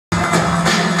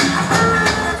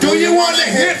want to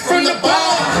hit from the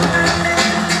bar?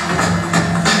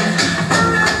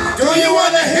 Do you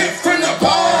want to hit from the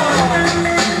bar?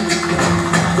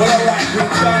 Well, alright, we're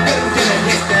done. Let him get a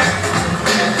hit there.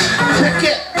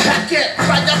 Pick it, pack it,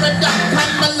 right up and down,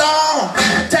 come along.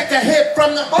 Take a hit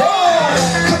from the bar.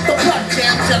 Put the clutch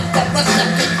in just for a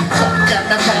second. Don't get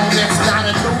me wrong, it's not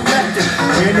a new method.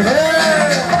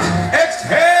 Inhale,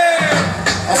 exhale.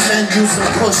 I'll send you some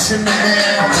push in the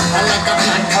mail. I like a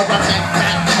black or a big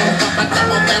fat hole. I'm a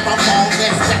double barrel ball.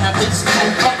 This gonna be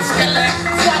scope up skillet.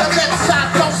 Got a red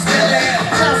side, don't spill it.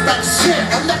 Smells like shit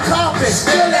on the carpet,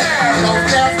 spill it. No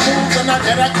fast moves and I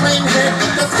get a clean hit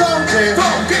with the stone bit.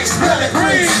 Don't get smelling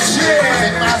green shit.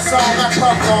 Sing my song and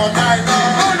puff all night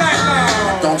long. All night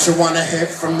long. Don't you wanna hit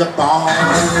from the bar?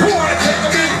 You wanna take a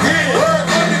big hit?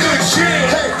 Work on the good shit.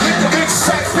 Hey, with the big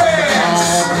sax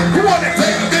bands. You wanna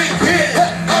take a big hit?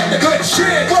 On the good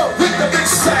shit. With the big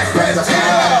sax bands.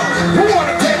 You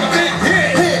wanna take a big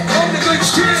hit? On the good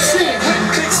shit. With the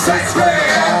big sax bands.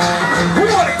 You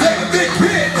wanna take a big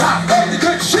hit? On the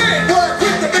good shit.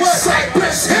 With the big sax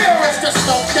bands. Here is the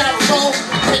smoke that roll.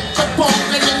 Hit the ball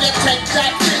and then you take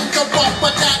that finger off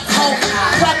with that hoe.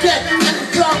 Rock it and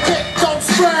plug it, don't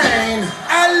strain.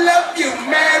 I love you,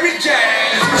 Mary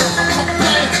Jane.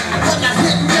 Complain when I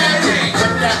hit Mary.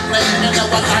 With that flame and I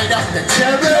will light up the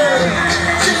cherry.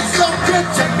 She's so good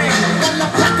to me. When I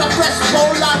pack a fresh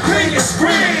bowl, I bring you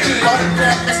scream. Don't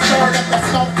get me started, there's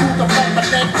no food to fuck my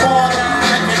dead water.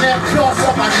 Making it pure so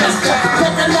I just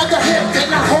take another hit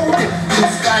and I hold it.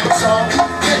 Just like so.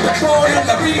 Get the ball and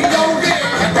the reload it.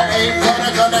 And I ain't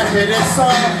gonna hit it so.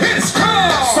 It's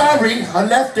cold. Sorry, I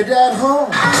left it at home.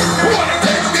 Wanna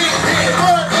take a big hit?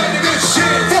 On the good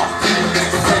shit. Fuck.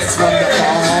 That's what the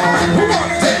ball. Who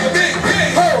wanna take a big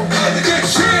hit? On the good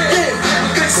shit. Yeah.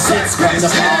 Big sex from the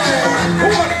ball. Who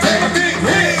wanna take a big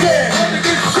hit? Yeah. On the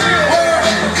good shit.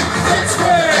 That's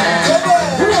right. Come on.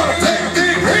 Who wanna take a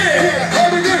big hit? On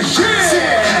the good shit.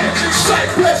 Say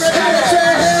bless you.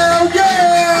 Say hell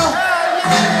yeah.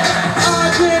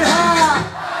 I get high.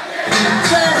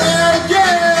 Say hell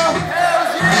yeah.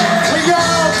 We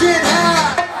all get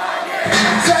high.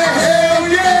 Say hell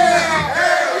yeah.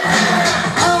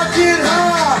 I get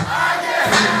high.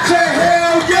 Say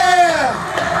hell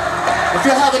yeah. If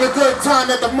you're having a good time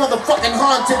at the motherfucking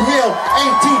Haunted Hill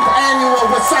 18th annual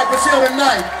with Cypress Hill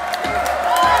tonight,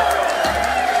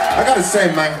 I gotta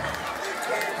say, man,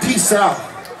 peace out.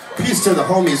 Peace to the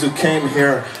homies who came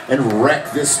here and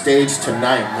wrecked this stage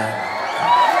tonight, man.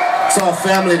 It's all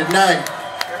family tonight.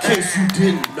 In case you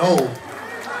didn't know,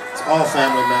 it's all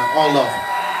family, man. All love.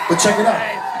 But check it out.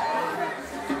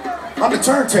 On the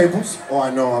turntables. Oh, I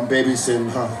know, I'm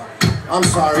babysitting, huh? I'm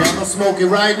sorry, I'm gonna smoke it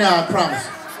right now, I promise.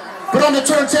 But on the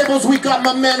turntables, we got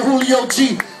my man Julio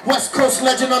G, West Coast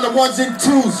legend on the ones and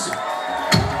twos.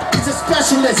 He's a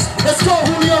specialist. Let's go,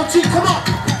 Julio G, come on.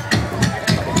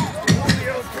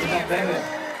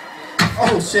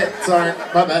 Oh shit, sorry,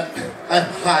 my bad.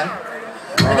 Hi.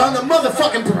 And on the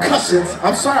motherfucking percussions,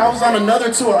 I'm sorry, I was on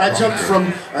another tour. I jumped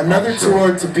from another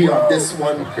tour to be on this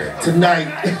one tonight.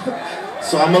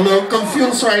 So I'm a little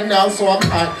confused right now, so I'm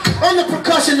high. On the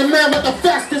percussion, the man with the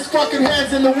fastest fucking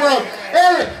hands in the world,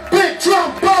 Eric Big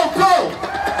Drum Bobo.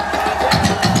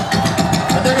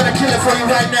 And they're gonna kill it for you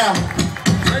right now.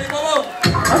 Ready, Bobo?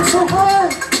 I'm so high.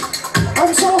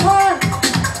 I'm so high.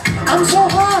 I'm so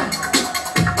high.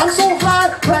 I'm so high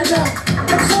right now.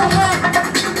 I'm so high.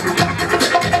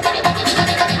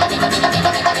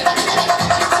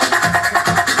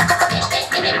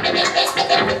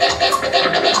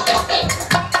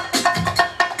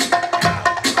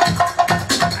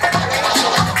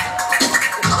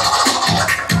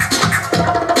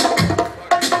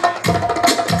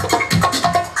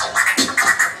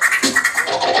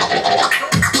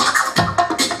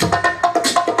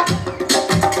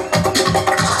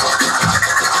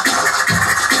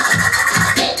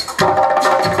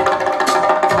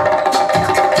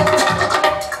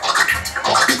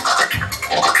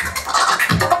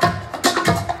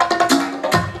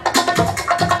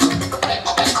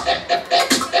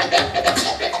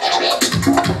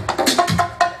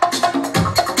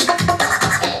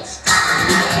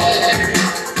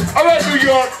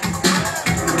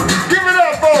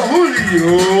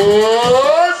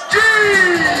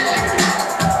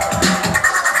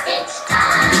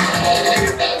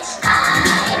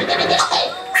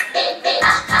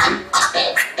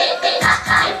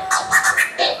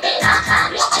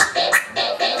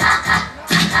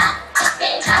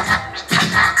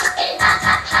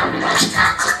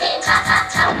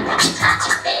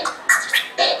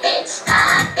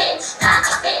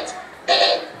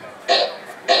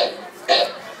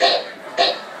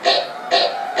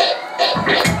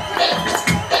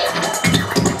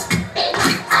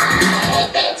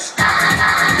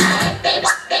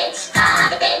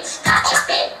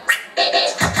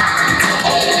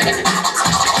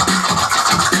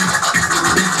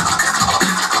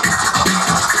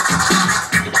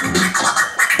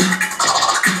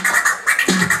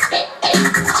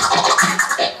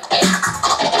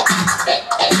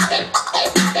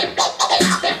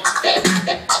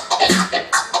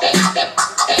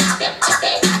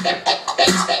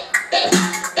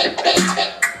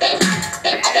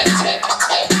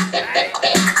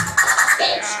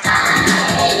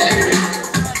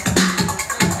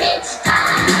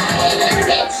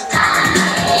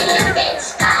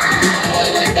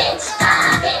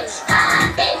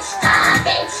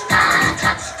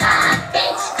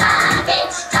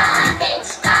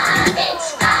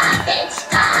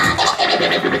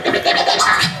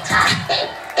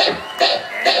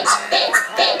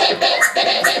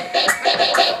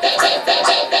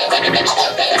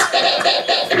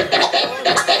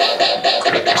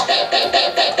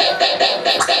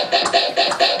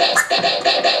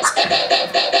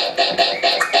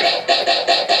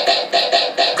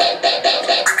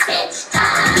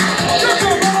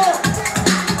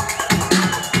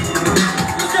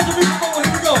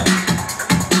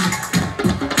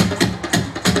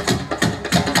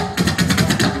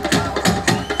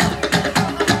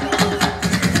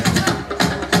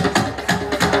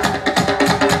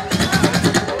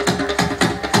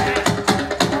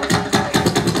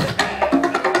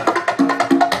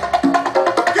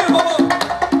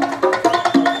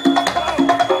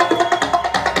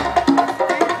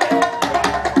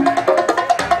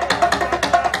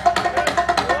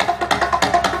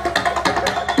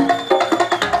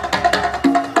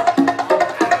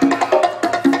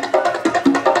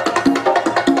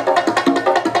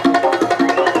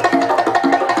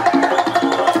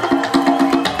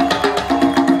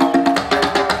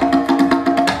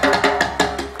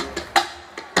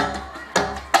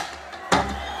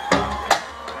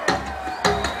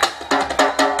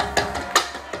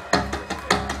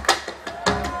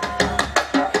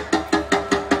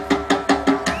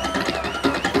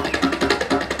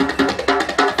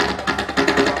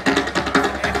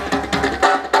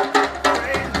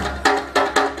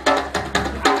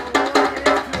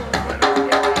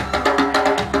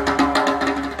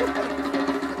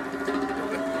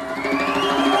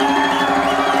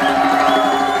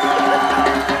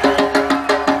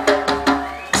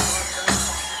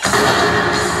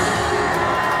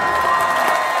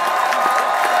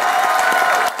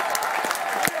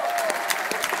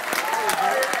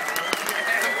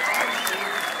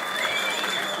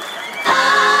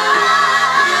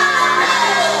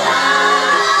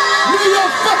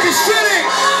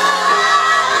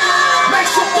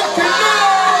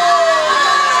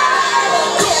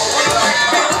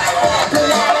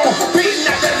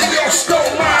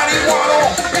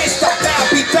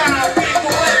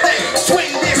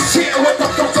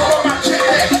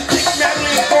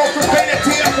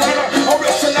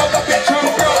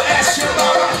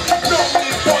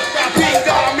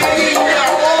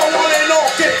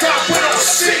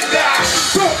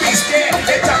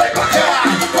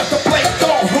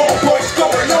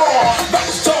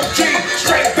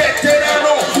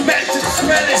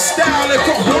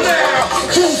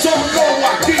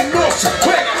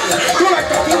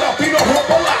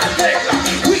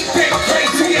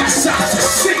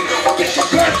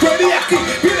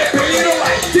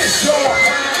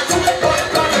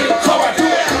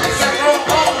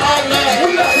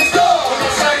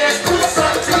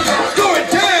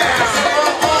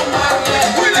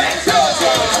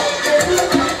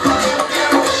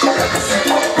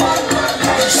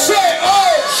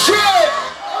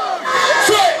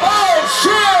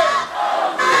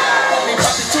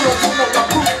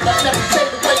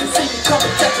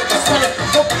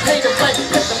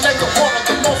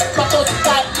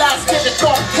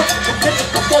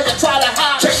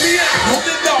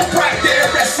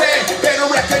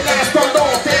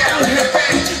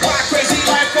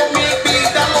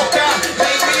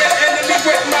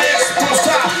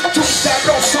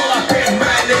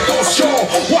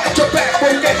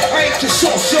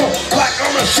 antisocial, like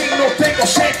I'm a machine, no tengo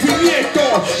sentimiento.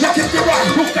 La gente va a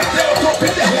buscar de otro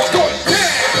pendejo, estoy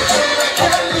down.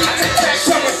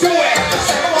 Someone do it.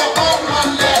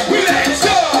 We let it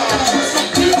go.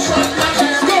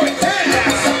 Going down.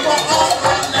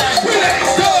 We let it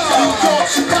go.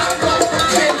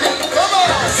 Come on.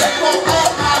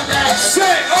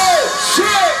 Say oh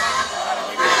shit.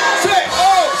 Say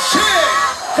oh shit.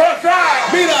 Fuck that.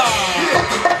 Mira.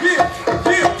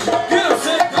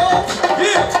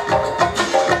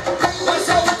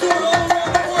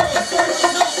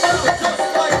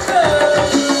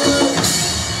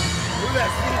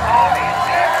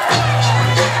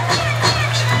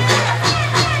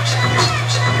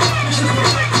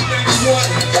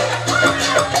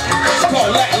 It's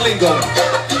called Latin lingo.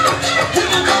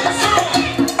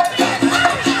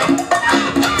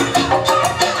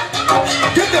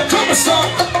 Get the drummer song.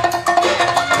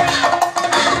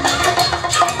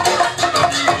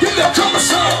 Get the drummer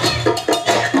song.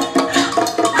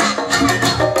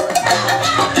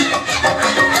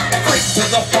 Break to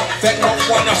the funk that no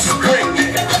one else is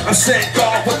bringing. I'm saying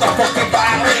God with the fucking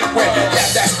violin. Yeah,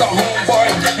 that's the homeboy.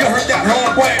 You heard that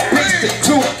homeboy. Preach the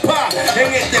two.